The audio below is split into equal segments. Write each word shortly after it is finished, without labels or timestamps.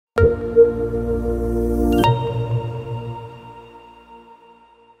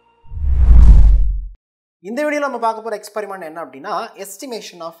இந்த வீடியோல நம்ம பார்க்க போற எக்ஸ்பெரிமெண்ட் என்ன அப்படினா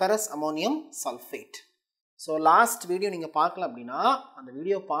estimation of ferrous ammonium sulfate. So last video நீங்க பார்க்கல அப்படினா அந்த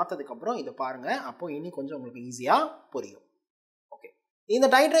வீடியோ பார்த்ததுக்கு அப்புறம் இத பாருங்க. அப்போ இனி கொஞ்சம் உங்களுக்கு ஈஸியா புரியும். ஓகே. இந்த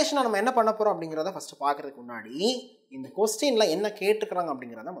டைட்ரேஷனை நம்ம என்ன பண்ணப் போறோம் அப்படிங்கறத ஃபர்ஸ்ட் பார்க்கிறதுக்கு முன்னாடி இந்த क्वेश्चनல என்ன கேட்டிருக்காங்க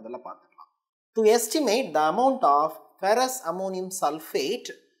அப்படிங்கறத முதல்ல பார்த்துக்கலாம். To estimate the amount of ferrous ammonium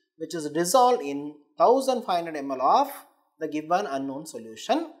sulfate which is dissolved in 1500 ml of the given unknown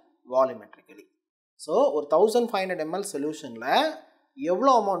solution volumetrically. So, ஒரு 1500 ml solutionல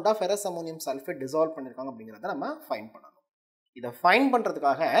எவ்வளவு amount of ferrous ammonium sulfate dissolve பண்ணிருக்காங்க அப்படிங்கறத நம்ம ஃபைண்ட் பண்ணணும். இத ஃபைண்ட்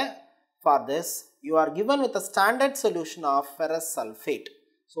பண்றதுக்காக for this you are given with a standard solution of ferrous sulfate.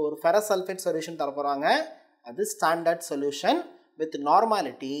 So, ஒரு ferrous sulfate solution தர போறாங்க. அது standard solution with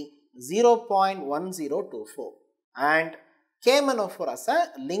normality 0.1024 and K-MnO4 as a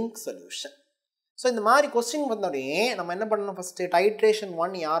link solution. So, இந்த மாதிரி question வந்தோடனே நம்ம என்ன பண்ணணும் first titration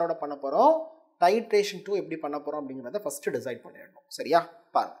 1 யாரோட பண்ண போறோம் titration 2 எப்படி பண்ண போறோம் அப்படிங்கறத ஃபர்ஸ்ட் டிசைட் பண்ணிடணும். சரியா?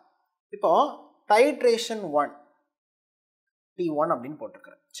 பாருங்க. இப்போ titration 1 T1 அப்படினு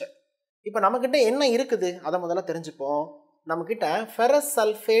போட்டுக்கறேன். சரி. இப்போ நமக்கிட்ட என்ன இருக்குது அத முதல்ல தெரிஞ்சுப்போம். நமக்கிட்ட ferrous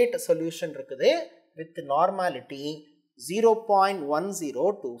sulfate solution இருக்குது with normality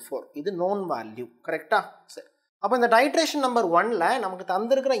 0.1024. இது known value. கரெக்ட்டா? சரி. அப்ப இந்த titration number 1ல நமக்கு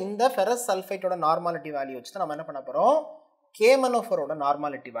தந்திருக்கிற இந்த ferrous sulfate ஓட normality value வச்சு நம்ம என்ன பண்ண போறோம்? K-MnO4 ஓட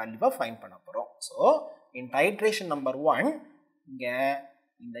normality value find பண்ண போறோம். So, in titration number 1 இங்க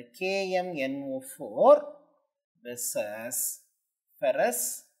இந்த KMNO4 versus ferrous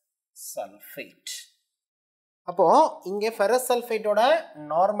sulfate. அப்போ இங்க ferrous sulfate ஓட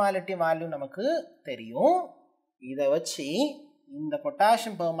normality value நமக்கு தெரியும். இத வச்சு இந்த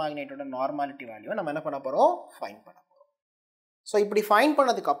potassium permanganate ஓட normality value நம்ம என்ன பண்ண போறோம்? ஃபைண்ட் பண்ண போறோம். So, இப்படி ஃபைண்ட்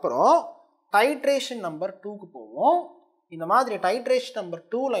பண்ணதுக்கு அப்புறம் titration number 2 க்கு போவோம். இந்த மாதிரி titration number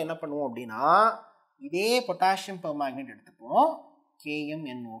 2ல என்ன பண்ணுவோம் அப்படினா இதே potassium permanganate எடுத்துப்போம்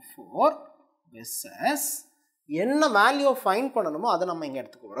KMNO4 versus என்ன வேல்யூ ஃபைண்ட் பண்ணனுமோ அத நம்ம இங்க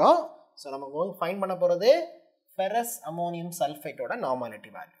எடுத்துக்கறோம். சோ நம்ம ஃபைண்ட் பண்ண போறது ferrous ammonium sulfate ஓட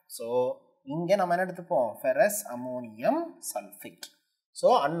normality value. சோ இங்க நம்ம என்ன எடுத்துப்போம் ferrous ammonium sulfate. So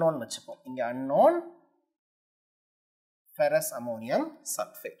unknown வெச்சுப்போம். இங்க unknown ferrous ammonium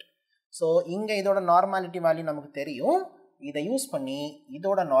sulfate. So இங்க இதோட normality value நமக்கு தெரியும். இத யூஸ் பண்ணி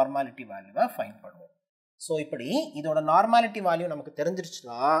இதோட normality value ஃபைண்ட் பண்ணுவோம். சோ இப்படி இதோட normality value நமக்கு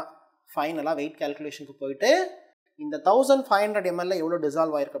தெரிஞ்சிருச்சுனா ஃபைனலா weight calculationக்கு போயிட்டு இந்த 1500 ml ல எவ்வளவு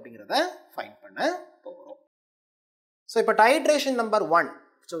dissolve ஆயிருக்கு அப்படிங்கறத ஃபைண்ட் பண்ண போறோம். சோ இப்போ titration number 1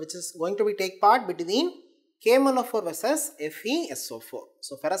 so which is going to be take part between K-MnO4 versus FeSO4.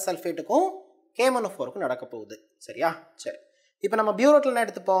 so ferrous sulfate க்கும் K-MnO4 க்கும் நடக்க போகுது. சரியா? சரி. இப்போ நம்ம பியூரோட்ல என்ன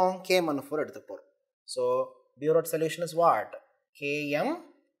எடுத்துப்போம்? K-MnO4 எடுத்துப்போம். So Burette solution is what?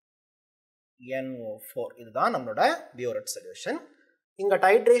 KMNO4. இதுதான் நம்மளோட Burette solution. இங்க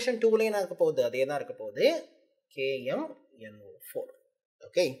titration 2ல என்ன இருக்க போகுது? அதே தான் இருக்க போகுது. KMNO4.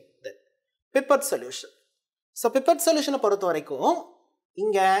 Okay. Then Pipette solution. So Pipette solution பொறுத்த வரைக்கும்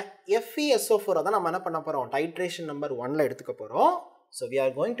இங்க FeSO4 தான் நம்ம என்ன பண்ண போறோம்? Titration number 1ல எடுத்துக்க போறோம். So we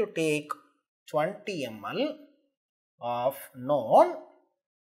are going to take 20 ml of known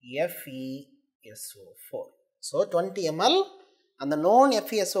FeSO4. So 20 ml அந்த known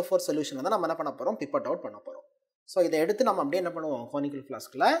FeSO4 solution தான் நம்ம என்ன பண்ண போறோம்? pipette out பண்ண போறோம். So இத எடுத்து நம்ம அப்படியே என்ன பண்ணுவோம்? conical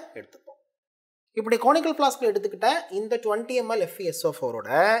flaskல எடுத்துப்போம். இப்படி conical flaskல எடுத்துக்கிட்ட இந்த 20 ml FeSO4 ஓட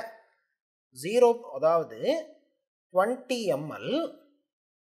 0 அதாவது 20 ml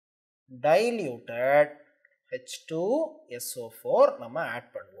diluted H2SO4 நம்ம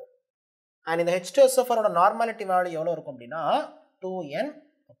ஆட் பண்ணுவோம். and இந்த H2SO4 ஓட normality value எவ்வளவு இருக்கும் அப்படினா 2n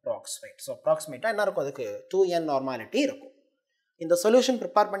approximate. So approximate என்ன இருக்கும்? அதுக்கு 2n normality இருக்கும். இந்த சொல்யூஷன்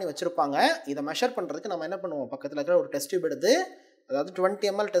prepare பண்ணி வச்சிருப்பாங்க. இத மெஷர் பண்றதுக்கு நம்ம என்ன பண்ணுவோம்? பக்கத்துல இருக்கிற ஒரு டெஸ்ட் டியூப் எடுத்து அதாவது 20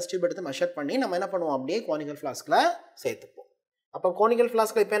 ml டெஸ்ட் டியூப் எடுத்து மெஷர் பண்ணி நம்ம என்ன பண்ணுவோம்? அப்படியே conical flaskல சேர்த்துப்போம். அப்ப conical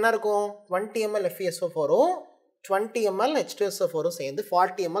flaskல இப்போ என்ன இருக்கும்? 20 ml FeSO4 உம் 20 ml H2SO4 உம் சேர்ந்து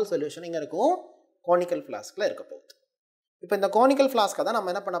 40 ml சொல்யூஷன் இங்க இருக்கும் conical flaskல இருக்க போகுது. இப்போ இந்த conical flask தான்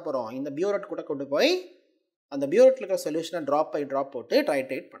நம்ம என்ன பண்ண போறோம்? இந்த Burette கூட கொண்டு போய் அந்த Buretteல இருக்கிற சொல்யூஷனை drop by drop போட்டு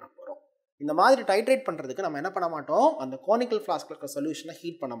titrate பண்ண போறோம். இந்த மாதிரி titrate பண்றதுக்கு நம்ம என்ன பண்ண மாட்டோம்? அந்த conical flaskல இருக்கிற சொல்யூஷனை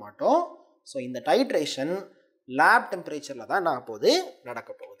ஹீட் பண்ண மாட்டோம். சோ இந்த titration lab temperatureல தான் நடக்க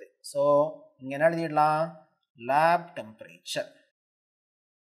போகுது. சோ இங்க என்ன எழுதிடலாம்? lab temperature.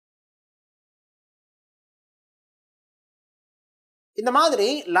 இந்த மாதிரி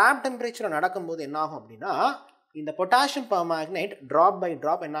lab temperature நடக்கும்போது என்ன ஆகும் அப்படினா இந்த potassium permanganate drop by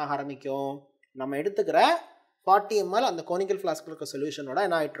drop என்ன ஆரம்பிக்கும்? நம்ம எடுத்துக்கிற 40 ml அந்த conical flask இருக்க சொல்யூஷனோட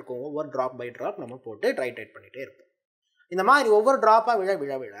என்ன ஆயிட்டு இருக்கும்? ஒவ்வொரு drop by drop நம்ம போட்டு titrate பண்ணிட்டே இருப்போம். இந்த மாதிரி ஒவ்வொரு டிராப்பா விழ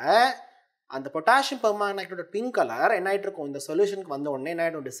அந்த பொட்டாசியம் பெர்மாங்கனேட்டோட பிங்க் கலர் என்ன ஆகிட்டு இருக்கும், இந்த சொல்யூஷனுக்கு வந்த உடனே என்ன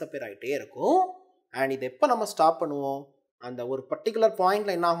ஆகிடும், டிஸப்பியர் ஆகிட்டே இருக்கும். அண்ட் இது எப்போ நம்ம ஸ்டாப் பண்ணுவோம், அந்த ஒரு பர்டிகுலர்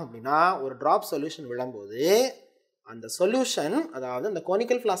பாயிண்டில் என்ன ஆகும் அப்படின்னா ஒரு ட்ராப் சொல்யூஷன் விழும்போது அந்த சொல்யூஷன், அதாவது அந்த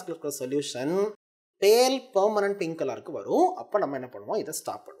கோனிக்கல் ஃப்ளாஸ்கில் இருக்கிற சொல்யூஷன் பேல் பெர்மனன்ட் பிங்க் கலருக்கு வரும். அப்போ நம்ம என்ன பண்ணுவோம், இதை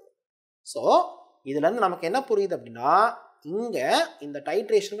ஸ்டாப் பண்ணுவோம். ஸோ இதுலேருந்து நமக்கு என்ன புரியுது அப்படின்னா, இங்கே இந்த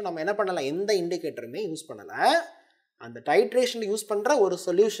டைட்ரேஷனுக்கு நம்ம என்ன பண்ணலை, எந்த இண்டிகேட்டருமே யூஸ் பண்ணலை. அந்த டைட்ரேஷனில் யூஸ் பண்ணுற ஒரு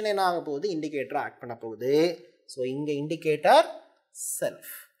சொல்யூஷன் என்ன ஆக போகுது, இண்டிகேட்டர் ஆக்ட் பண்ண போகுது. ஸோ இங்கே இண்டிகேட்டர்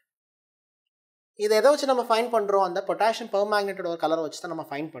செல்ஃப். இதை எதை வச்சு நம்ம ஃபைன் பண்ணுறோம், அந்த பொட்டாசியம் பெர்மாங்கனேட்டோட ஒரு கலரை வச்சு தான் நம்ம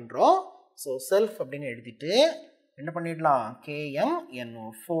ஃபைன் பண்ணுறோம். ஸோ செல்ஃப் அப்படின்னு எழுதிட்டு என்ன பண்ணிடலாம்,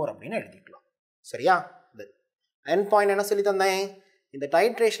 KMNO4 அப்படின்னு எழுதிக்கலாம். சரியா? இது என் பாயிண்ட் என்ன சொல்லி தந்தேன், இந்த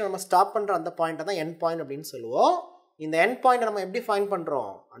டைட்ரேஷன் நம்ம ஸ்டாப் பண்ணுற அந்த பாயிண்ட்டை தான் என் பாயிண்ட் அப்படின்னு சொல்லுவோம். இந்த என் பாயிண்ட் நம்ம எப்படி ஃபைன்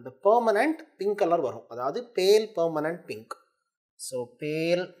பண்ணுறோம், அந்த பெர்மனன்ட் பிங்க் கலர் வரும், அதாவது பேல் பெர்மனன்ட் பிங்க். ஸோ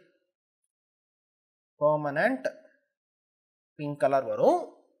பேல் பெர்மனன்ட் பிங்க் கலர் வரும்.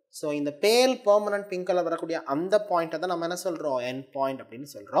 ஸோ இந்த பேல் பெர்மனன்ட் பிங்க் கலர் வரக்கூடிய அந்த பாயிண்ட்டை தான் நம்ம என்ன சொல்கிறோம், என் பாயிண்ட் அப்படின்னு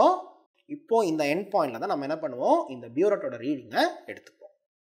சொல்கிறோம். இப்போது இந்த என் பாயிண்டில் தான் நம்ம என்ன பண்ணுவோம், இந்த பியூரட்டோட ரீடிங்கை எடுத்துப்போம்.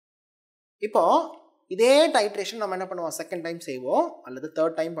 இப்போது இதே டைட்ரேஷன் நம்ம என்ன பண்ணுவோம், செகண்ட் டைம் செய்வோம் அல்லது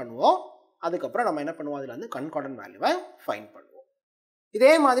தேர்ட் டைம் பண்ணுவோம். அதுக்கப்புறம் நம்ம என்ன பண்ணுவோம், அதில் வந்து கன்கார்டன்ட் வேல்யூவை ஃபைன் பண்ணுவோம்.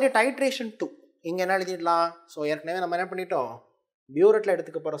 இதே மாதிரி டைட்ரேஷன் 2 இங்கே என்ன எழுதிடலாம். ஸோ ஏற்கனவே நம்ம என்ன பண்ணிட்டோம், பியூரட்டில்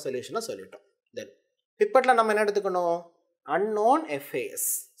எடுத்துக்க போகிற சொல்யூஷனை சொல்லிட்டோம். தென் பிப்பட்டில் நம்ம என்ன எடுத்துக்கணும், unknown FAS.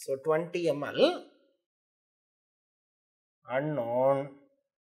 So 20 ml unknown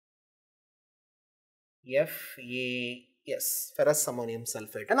FAS ferrous ammonium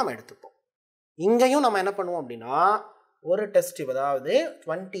sulfate நம்ம எடுத்துப்போம். இங்கேயும் நம்ம என்ன பண்ணுவோம் அப்படின்னா ஒரு டெஸ்ட், அதாவது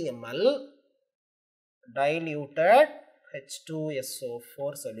 20 ml diluted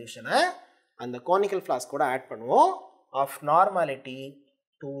H2SO4 சொல்யூஷனை அந்த கோனிக்கல் ஃப்ளாஸ்க் கூட ஆட் பண்ணுவோம். Of normality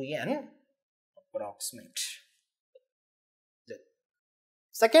 2n approximate.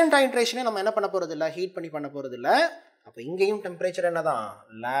 Second டைட்ரேஷனே நம்ம என்ன பண்ண போகிறது இல்லை, ஹீட் பண்ணி பண்ண போகிறது இல்லை. அப்போ இங்கேயும் டெம்பரேச்சர் என்ன தான்,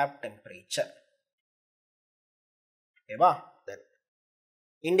 லேப் டெம்பரேச்சர். ஓகேவா? தென்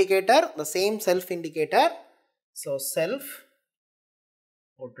indicator the same self indicator. So self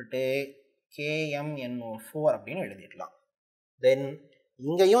போட்டுட்டு KMNO4 அப்படின்னு எழுதிடலாம். தென்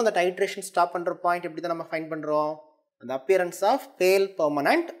இங்கேயும் அந்த டைட்ரேஷன் ஸ்டாப் பண்ணுற பாயிண்ட் எப்படி தான் நம்ம ஃபைன் பண்ணுறோம், அந்த அப்பியரன்ஸ் ஆஃப் பேல்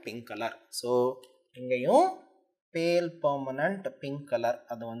பெர்மனன்ட் பிங்க் கலர். ஸோ இங்கேயும் பேல் பெர்மனன்ட் பிங்க் கலர்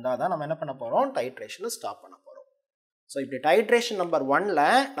அது வந்தால் தான் நம்ம என்ன பண்ண போகிறோம், டைட்ரேஷனை ஸ்டாப் பண்ண போகிறோம். ஸோ இப்படி டைட்ரேஷன் நம்பர் 1ல்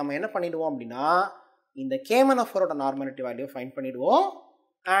நம்ம என்ன பண்ணிடுவோம் அப்படின்னா இந்த KMNO4ஓட நார்மாலிட்டி வேல்யூ ஃபைன் பண்ணிடுவோம்.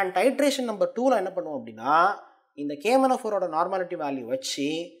 அண்ட் டைட்ரேஷன் நம்பர் 2ல் என்ன பண்ணுவோம் அப்படின்னா இந்த KMNO4ஓட நார்மாலிட்டி வேல்யூ வச்சு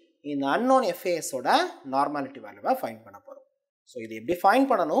இந்த அன்னோன் FASஓட நார்மாலிட்டி வேல்யூவை ஃபைன் பண்ண போகிறோம். ஸோ இது எப்படி ஃபைன்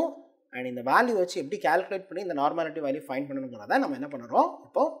பண்ணணும் அண்ட் இந்த வேல்யூ வச்சு எப்படி கால்குலேட் பண்ணி இந்த நார்மாலிட்டி வேல்யூ ஃபைன் பண்ணணுங்கிறத நம்ம என்ன பண்ணுறோம்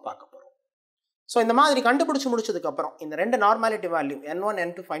இப்போ பார்க்க போகிறோம். ஸோ இந்த மாதிரி கண்டுபிடிச்சி முடிச்சதுக்கப்புறம் இந்த ரெண்டு normality value N1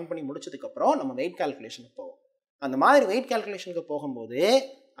 N2 fine பண்ணி முடிச்சதுக்கப்புறம் நம்ம வெயிட் கால்குலேஷனுக்கு போவோம். அந்த மாதிரி வெயிட் கால்குலேஷனுக்கு போகும்போது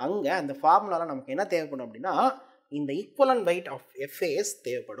அங்கே அந்த ஃபார்முலாவில் நமக்கு என்ன தேவைப்படும் அப்படின்னா இந்த ஈக்குவலன்ட் வெயிட் ஆஃப் FAS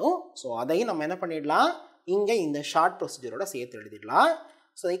தேவைப்படும். ஸோ அதையும் நம்ம என்ன பண்ணிடலாம், இங்கே இந்த ஷார்ட் ப்ரொசீஜரோட சேர்த்து எழுதிடலாம்.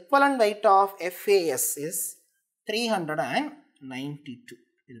 So equivalent weight of FAS is 392.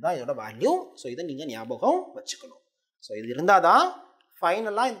 இதுதான் இதோட வேல்யூ. ஸோ இதை நீங்கள் ஞாபகம் வச்சுக்கணும். ஸோ இது இருந்தால் தான்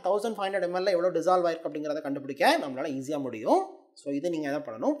ஃபைனலாக இந்த 1500 ml எவ்வளோ டிசால்வ் ஆயிருக்கு அப்படிங்கிறத கண்டுபிடிக்க நம்மளால் ஈஸியாக முடியும். ஸோ இதை நீங்கள் என்ன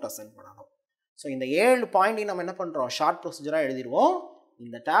பண்ணணும், ப்ரெசென்ட் பண்ணணும். ஸோ இந்த 7 பாயிண்ட்டையும் நம்ம என்ன பண்ணுறோம், ஷார்ட் ப்ரொசீஜராக எழுதிடுவோம்.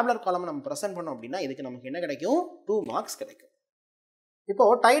 இந்த டேப்லர் காலம் நம்ம ப்ரெசென்ட் பண்ணோம் அப்படின்னா இதுக்கு நமக்கு என்ன கிடைக்கும், 2 மார்க்ஸ் கிடைக்கும்.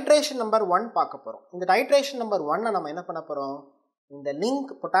 இப்போது டைட்ரேஷன் நம்பர் 1 பார்க்க போகிறோம். இந்த டைட்ரேஷன் நம்பர் 1 நம்ம என்ன பண்ண போகிறோம், இந்த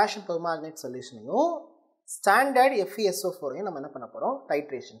லிங்க் பொட்டாசியம் பெர்மாங்கனேட் சொல்யூஷனையும் ஸ்டாண்டர்ட் FeSO4ஐயும் நம்ம என்ன பண்ண போகிறோம்,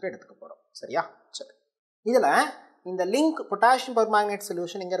 டைட்ரேஷனுக்கு எடுத்துக்க போகிறோம். சரியா? சரி. இதில் இந்த லிங்க் பொட்டாசியம் பெர்மாங்கனேட்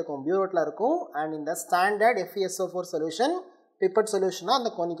சொல்யூஷன் எங்கே இருக்கும், பியூரோட்டில் இருக்கும். அண்ட் இந்த ஸ்டாண்டர்ட் FeSO4 சொல்யூஷன் பிப்பட் சொல்யூஷனாக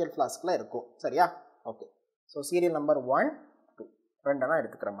அந்த கோனிக்கல் ஃப்ளாஸ்கில் இருக்கும். சரியா? ஓகே. ஸோ சீரியல் நம்பர் 1, 2 ரெண்டெல்லாம்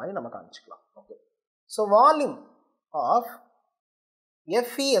எடுத்துக்கிற மாதிரி நம்ம காமிச்சிக்கலாம். Okay. So volume of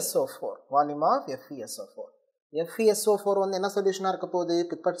FeSO4, volume of FeSO4 வந்து என்ன சொல்யூஷனாக இருக்க போகுது,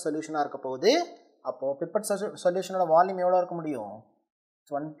 பிப்பட் சொல்யூஷனாக இருக்க போகுது. அப்போது பிப்பட் சொல்யூஷனோட வால்யூம் எவ்வளோ இருக்க முடியும்,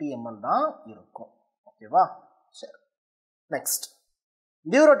 20 ml தான் இருக்கும். ஓகேவா? சரி. Next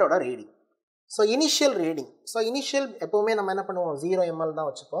பியூரட்டோட reading. So initial reading. So initial எப்போவுமே நம்ம என்ன பண்ணுவோம், 0 ml தான்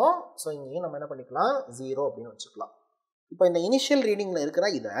வச்சுப்போம். ஸோ இங்கேயும் நம்ம என்ன பண்ணிக்கலாம், 0 அப்படின்னு வச்சுக்கலாம். இப்போ இந்த இனிஷியல் ரீடிங்கில் இருக்கிற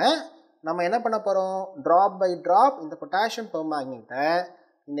இதை நம்ம என்ன பண்ண போகிறோம், ட்ராப் பை ட்ராப் இந்த பொட்டாசியம் பெர்மாங்கனேட்டை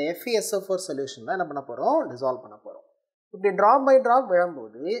இந்த FeSO4 சொல்யூஷனில் என்ன பண்ண போகிறோம், டிசால்வ் பண்ண போகிறோம். இப்படி ட்ராப் பை ட்ராப்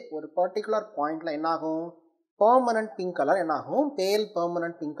விழும்போது ஒரு பர்டிகுலர் பாயிண்டில் என்னாகும், பெர்மனன்ட் பிங்க் கலர் என்னாகும், பேல்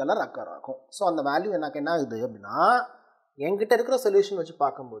பெர்மனன்ட் பிங்க் கலர் அக்கர் ஆகும். ஸோ அந்த வேல்யூ எனக்கு என்ன ஆகுது அப்படின்னா என்கிட்ட இருக்கிற சொல்யூஷன் வச்சு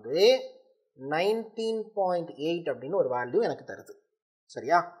பார்க்கும்போது 19.8 அப்படின்னு ஒரு வேல்யூ எனக்கு தருது.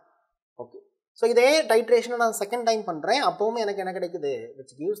 சரியா? ஓகே. ஸோ இதே டைட்ரேஷனை நான் செகண்ட் டைம் பண்ணுறேன். அப்போவும் எனக்கு என்ன கிடைக்குது?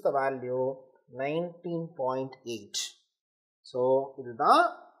 Which gives the value 19.8. So இதுதான்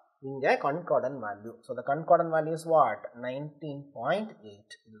இங்கே concordant value. So the concordant value is what? 19.8.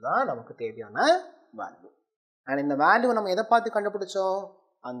 இதுதான் நமக்கு தேவையான வேல்யூ. அண்ட் இந்த வேல்யூ நம்ம எதை பார்த்து கண்டுபிடிச்சோம்?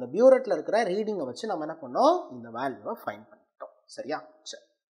 அந்த பியூரெட்டில் இருக்கிற ரீடிங்கை வச்சு நம்ம என்ன பண்ணோம்? இந்த வேல்யூவை ஃபைண்ட் பண்ணிட்டோம். சரியா? சரி.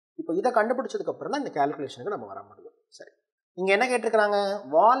 இப்போ இதை கண்டுபிடிச்சதுக்கு அப்புறம் தான் இந்த கால்குலேஷனுக்கு நம்ம வர முடியும். சரி, இங்கே என்ன கேட்டிருக்கிறாங்க?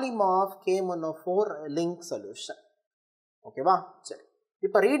 Volume of K104 link solution. ஓகேவா? சரி,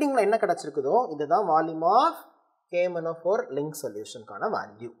 இப்போ ரீடிங்கில் என்ன கிடச்சிருக்குதோ இதுதான் volume of K104 link சொல்யூஷனுக்கான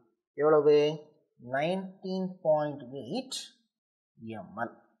value. எவ்வளவு? 19.8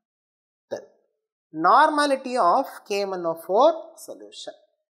 ml. Normality of K104 solution.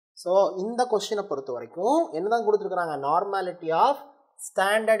 So இந்த கொஸ்டினை பொறுத்த வரைக்கும் என்னதான் கொடுத்துருக்குறாங்க? நார்மாலிட்டி ஆஃப்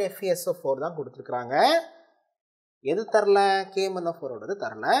ஸ்டாண்டர்ட் FAS4 தான் கொடுத்துருக்குறாங்க. எது தரல? K104ஓடது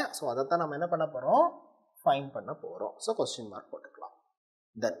தரல. ஸோ அதை தான் நம்ம என்ன பண்ண போகிறோம்? ஃபைன் பண்ண போகிறோம். ஸோ கொஸ்டின் மார்க் போட்டுக்கலாம்.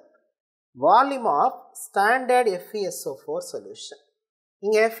 தென் volume of standard FAS4 solution.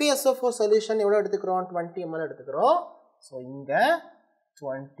 இங்கே FAS4 சொல்யூஷன் எவ்வளோ எடுத்துக்கிறோம்? 20 ml எடுத்துக்கிறோம். ஸோ இங்கே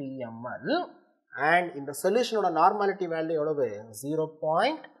 20 ml. அண்ட் இந்த சொல்யூஷனோட நார்மாலிட்டி வேல்யூ எவ்வளவு?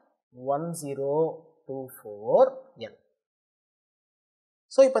 0.1024 N.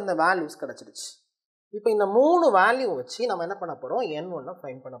 ஸோ இப்போ இந்த வேல்யூஸ் கிடச்சிடுச்சு. இப்போ இந்த 3 வேல்யூ வச்சு நம்ம என்ன பண்ண போகிறோம்? N1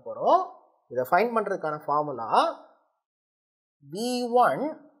 ஃபைன் பண்ண போகிறோம். இதை ஃபைன் பண்ணுறதுக்கான formula V1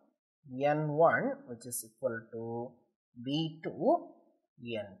 N1 which is equal to V2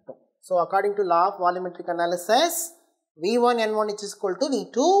 N2. So according to law of volumetric analysis, V1 N1 is equal to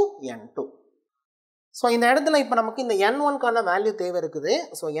V2 N2. So இந்த இடத்துல இப்போ நமக்கு இந்த N1க்கான வேல்யூ தேவை இருக்குது.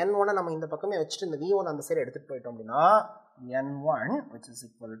 ஸோ N1 நம்ம இந்த பக்கமே வச்சுட்டு இந்த V1 அந்த சைடு எடுத்துகிட்டு போயிட்டோம் அப்படின்னா N1 which is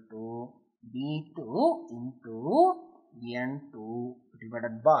equal to V2 into N2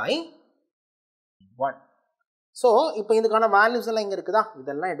 divided by 1. So இப்போ இதுக்கான வேல்யூஸ் எல்லாம் இங்கே இருக்குதா?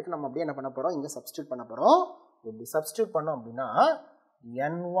 இதெல்லாம் எடுத்து நம்ம அப்படியே என்ன பண்ண போகிறோம்? இங்கே சப்ஸ்டியூட் பண்ண போகிறோம். இப்படி சப்ஸ்டியூட் பண்ணோம் அப்படின்னா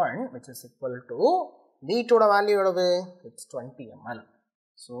N1 which is equal to V2ஓட value எவ்வளவு? It's 20 ml.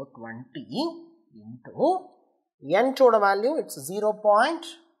 So 20 into N2ஓட value it's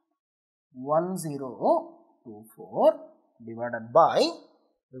 0.1024 divided by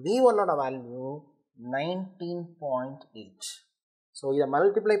V1ஓட value 19.8. So இதை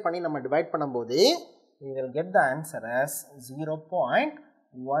மல்டிப்ளை பண்ணி நம்ம டிவைட் பண்ணும்போது we will get the answer as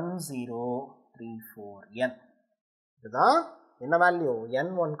 0.1034 N. இதுதான் என்ன வேல்யூ?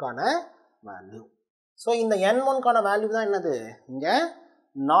 N1க்கான வேல்யூ. ஸோ இந்த N1க்கான வேல்யூ தான் என்னது? இங்கே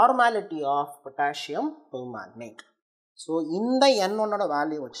normality of potassium permanganate. So இந்த N1ஓட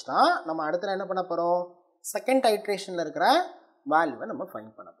வேல்யூ வச்சு தான் நம்ம அடுத்த என்ன பண்ண போகிறோம்? செகண்ட் டைட்ரேஷனில் இருக்கிற வேல்யூவை நம்ம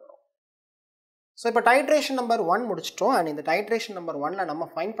ஃபைண்ட் பண்ண போகிறோம். ஸோ இப்போ டைட்ரேஷன் நம்பர் 1 முடிச்சிட்டோம். அண்ட் இந்த டைட்ரேஷன் நம்பர் 1ல் நம்ம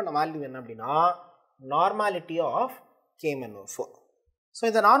ஃபைண்ட் பண்ண வேல்யூ என்ன அப்படின்னா நார்மாலிட்டி ஆஃப் K104. ஸோ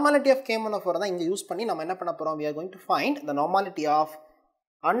இந்த நார்மாலிட்டி ஆஃப் K104 தான் இங்கே யூஸ் பண்ணி நம்ம என்ன பண்ண போகிறோம்? we are going to find the normality of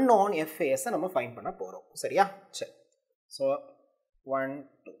unknown FAS நம்ம ஃபைண்ட் பண்ண போகிறோம். சரியா? சரி. So 1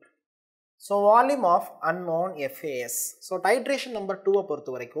 2. So volume of unknown FAS. So titration number 2 பொறுத்த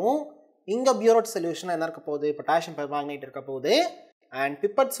வரைக்கும் இங்கே பியூரோட் சொல்யூஷனாக என்ன இருக்க போகுது? பொட்டாசியம் பெர்மாங்கனேட் இருக்க போகுது. அண்ட்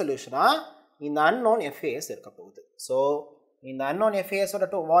பிப்பட் சொல்யூஷனாக இந்த unknown FAS இருக்க போகுது. ஸோ இந்த unknown FASோட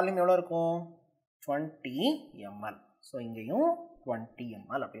வால்யூம் எவ்வளோ இருக்கும்? 20 ml. ஸோ இங்கேயும் 20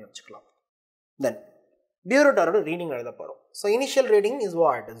 ml அப்படின்னு வச்சுக்கலாம். தென் பியூரோட்டோட ரீடிங் எழுத போகிறோம். So initial reading is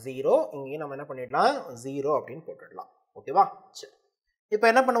what? 0. இங்கேயும் நம்ம என்ன பண்ணிடலாம்? 0 அப்படின்னு போட்டுடலாம். ஓகேவா? சரி, இப்போ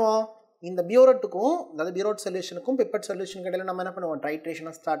என்ன பண்ணுவோம்? இந்த பியூரோட்டுக்கும், அதாவது பியூரோட் சொல்யூஷனுக்கும் பிப்பட் சொல்யூஷனுக்கு இடையில நம்ம என்ன பண்ணுவோம்?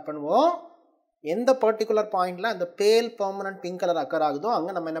 டைட்ரேஷனை ஸ்டார்ட் பண்ணுவோம். எந்த பர்டிகுலர் பாயிண்டில் அந்த பேல் பெர்மனன்ட் பிங்க் கலர் அக்கர் ஆகுதோ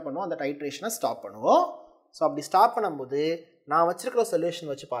அங்கே நம்ம என்ன பண்ணுவோம்? அந்த டைட்ரேஷனை ஸ்டாப் பண்ணுவோம். ஸோ அப்படி ஸ்டாப் பண்ணும்போது நான் வச்சுருக்கிற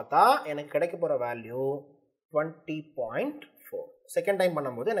சொல்யூஷன் வச்சு பார்த்தா எனக்கு கிடைக்க போகிற வேல்யூ 20.4. செகண்ட் டைம்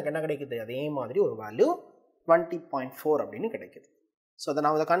பண்ணும்போது எனக்கு என்ன கிடைக்குது? அதே மாதிரி ஒரு வேல்யூ 20.4 அப்படின்னு கிடைக்குது. ஸோ அதை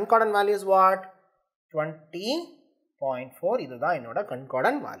நான் கன்கார்டன்ட் வேல்யூ இஸ் வாட்? 20.4. இதுதான் என்னோட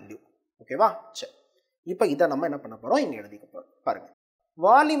கன்கார்டன்ட் வேல்யூ. ஓகேவா? சரி, இப்போ இதை நம்ம என்ன பண்ண போகிறோம்? இங்கே எழுதிக்க போகிறோம். பாருங்கள்,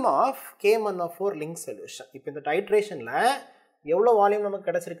 volume of K104 link solution. இப்போ இந்த டைட்ரேஷனில் எவ்வளோ வால்யூம் நமக்கு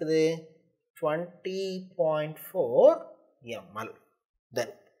கிடச்சிருக்குது? 20.4 ml.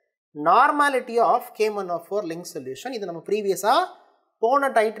 Then normality of K104 link solution. இது நம்ம ப்ரீவியஸாக போன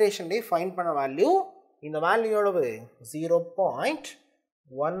டைட்ரேஷன்லேயே ஃபைண்ட் பண்ண வேல்யூ. இந்த வேல்யூ எவ்வளவு?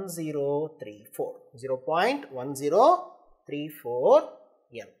 0.1034. 0.1034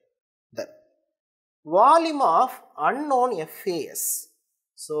 N. Then volume of unknown FAS.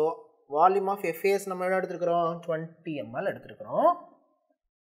 So volume of FAS நம்ம எவ்வளோ எடுத்துருக்கிறோம்? 20 ml எடுத்துருக்கிறோம்.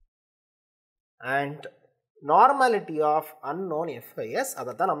 and normality of unknown FAS.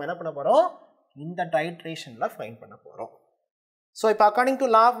 அதை தான் நம்ம என்ன பண்ண போகிறோம் இந்த டைட்ரேஷனில் ஃபைண்ட் பண்ண போகிறோம். ஸோ இப்போ according to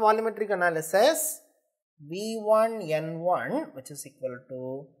law of volumetric analysis, V1N1 which is equal to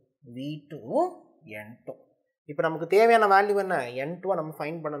V2N2. இப்போ நமக்கு தேவையான வேல்யூ என்ன, N2 நம்ம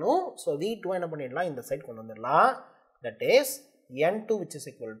ஃபைண்ட் பண்ணணும். ஸோ V2 என்ன பண்ணிடலாம், இந்த சைட் கொண்டு வந்துடலாம். That is N2 which is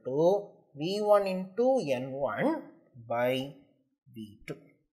equal to V1 into N1 by V2.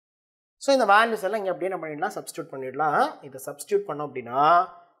 So இந்த வேல்யூஸ் எல்லாம் இங்கே அப்படியே என்ன பண்ணிடலாம், சப்ஸ்டியூட் பண்ணிடலாம். இதை சப்ஸ்டியூட் பண்ணோம் அப்படின்னா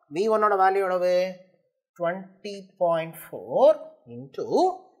V1 ஓட வேல்யூ எவ்வளவு 20.4 into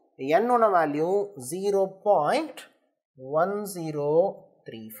N ஓட வேல்யூ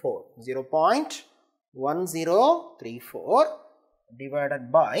 0.1034 0.1034 divided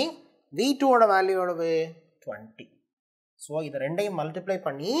by V2 ஓட வேல்யூ எவ்வளவு 20. ஸோ இது ரெண்டையும் மல்டிப்ளை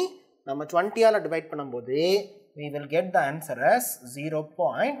பண்ணி நம்ம 20 ஆல் டிவைட் பண்ணும்போது we will get the answer as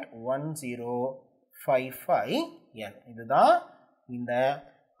 0.1055 n. இதுதான் இந்த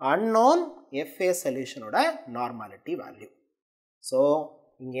unknown FAS solution ஓட normality value. ஸோ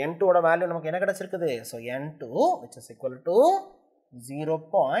இங்கே N2 ஓட வேல்யூ நமக்கு என்ன கிடைச்சிருக்குது, so N2 which is equal to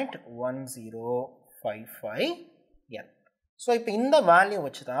 0.1055 n. So இப்போ இந்த வேல்யூ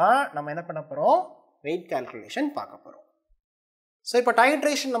வச்சு தான் நம்ம என்ன பண்ண போகிறோம், வெயிட் கால்குலேஷன் பார்க்க போகிறோம். ஸோ இப்போ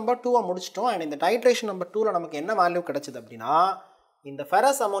டைட்ரேஷன் நம்பர் 2 முடிச்சிட்டோம். அண்ட் இந்த டைட்ரேஷன் நம்பர் 2ல் நமக்கு என்ன வேல்யூ கிடைச்சது அப்படின்னா இந்த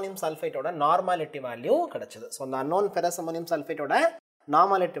ஃபெரஸ் அமோனியம் சல்ஃபைட்டோட நார்மாலிட்டி வேல்யூ கிடைச்சது. ஸோ அந்த அன்னோன் ஃபெரஸ் அமோனியம் சல்ஃபைட்டோட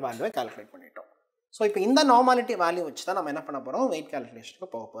நார்மாலிட்டி வேல்யூவை கால்குலேட் பண்ணிட்டோம். ஸோ இப்போ இந்த நார்மாலிட்டி வேல்யூ வச்சு தான் நம்ம என்ன பண்ண போகிறோம், வெயிட் கால்குலேஷனுக்கு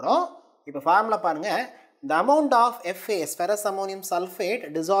போக போகிறோம். இப்போ ஃபார்முலா பாருங்கள், the amount of FAS ferrous ammonium sulfate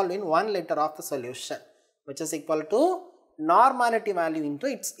dissolved in 1 liter of the solution which is equal to normality value into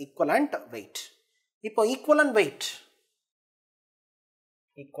its equivalent weight. இப்போ equivalent weight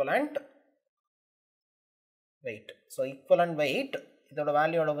so equivalent weight இதோட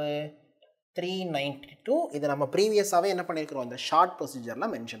வேல்யூ எவ்வளவு 392. இது நம்ம ப்ரீவியஸாகவே என்ன பண்ணியிருக்கிறோம், இந்த ஷார்ட்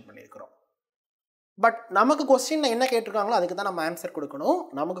ப்ரொசீஜரில் மென்ஷன் பண்ணியிருக்கிறோம். But நமக்கு கொஸ்டினில் என்ன கேட்டிருக்காங்களோ அதுக்கு தான் நம்ம ஆன்சர் கொடுக்கணும்.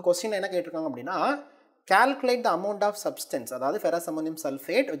 நமக்கு கொஸ்டினில் என்ன கேட்டிருக்காங்க அப்படின்னா calculate the amount of substance, அதாவது ferrous ammonium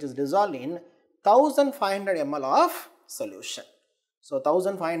sulfate which is dissolved in 1500 ml of solution. So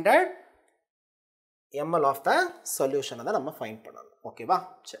 1500 ml of the solution அதை நம்ம ஃபைண்ட் பண்ணணும். ஓகேவா,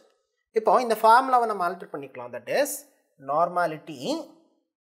 சரி. இப்போ இந்த ஃபார்முலாவை நம்ம ஆல்டர் பண்ணிக்கலாம். That is normality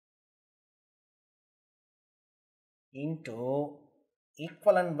into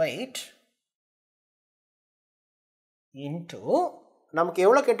equivalent weight into நமக்கு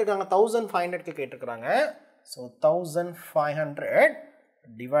எவ்வளோ கேட்டிருக்காங்க, 1500க்கு கேட்டிருக்கிறாங்க. So 1500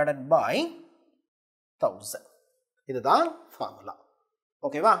 divided by 1000. இதுதான் ஃபார்முலா.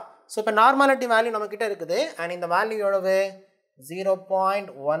 ஓகேவா. ஸோ இப்போ நார்மாலிட்டி வேல்யூ நம்மக்கிட்ட இருக்குது. அண்ட் இந்த வேல்யூ எவ்வளவு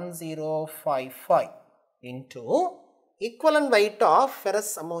 0.1055 into equivalent weight of ferrous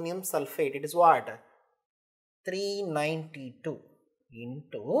ammonium sulfate. It is what, 392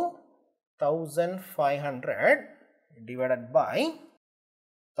 into 1500 divided by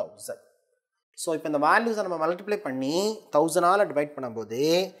 1000. So இப்போ இந்த வேல்யூஸை நம்ம மல்டிப்ளை பண்ணி 1000ஆல் டிவைட் பண்ணும்போது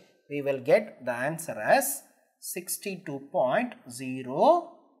we will get the answer as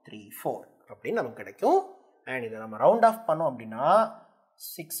 62.034 அப்படின்னு நமக்கு கிடைக்கும். அண்ட் இதை நம்ம ரவுண்ட் ஆஃப் பண்ணோம் அப்படின்னா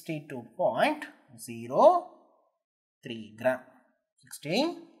 62.03 கிராம்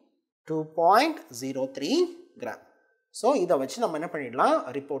 62.03 கிராம். ஸோ இதை வச்சு நம்ம என்ன பண்ணிடலாம்,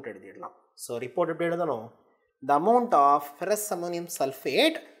 ரிப்போர்ட் எழுதிடலாம். ஸோ ரிப்போர்ட் எப்படி எழுதணும், the amount of ferrous ammonium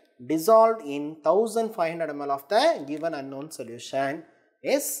sulfate dissolved in 1500 ml of the given unknown solution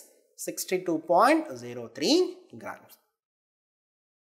is 62.03 grams.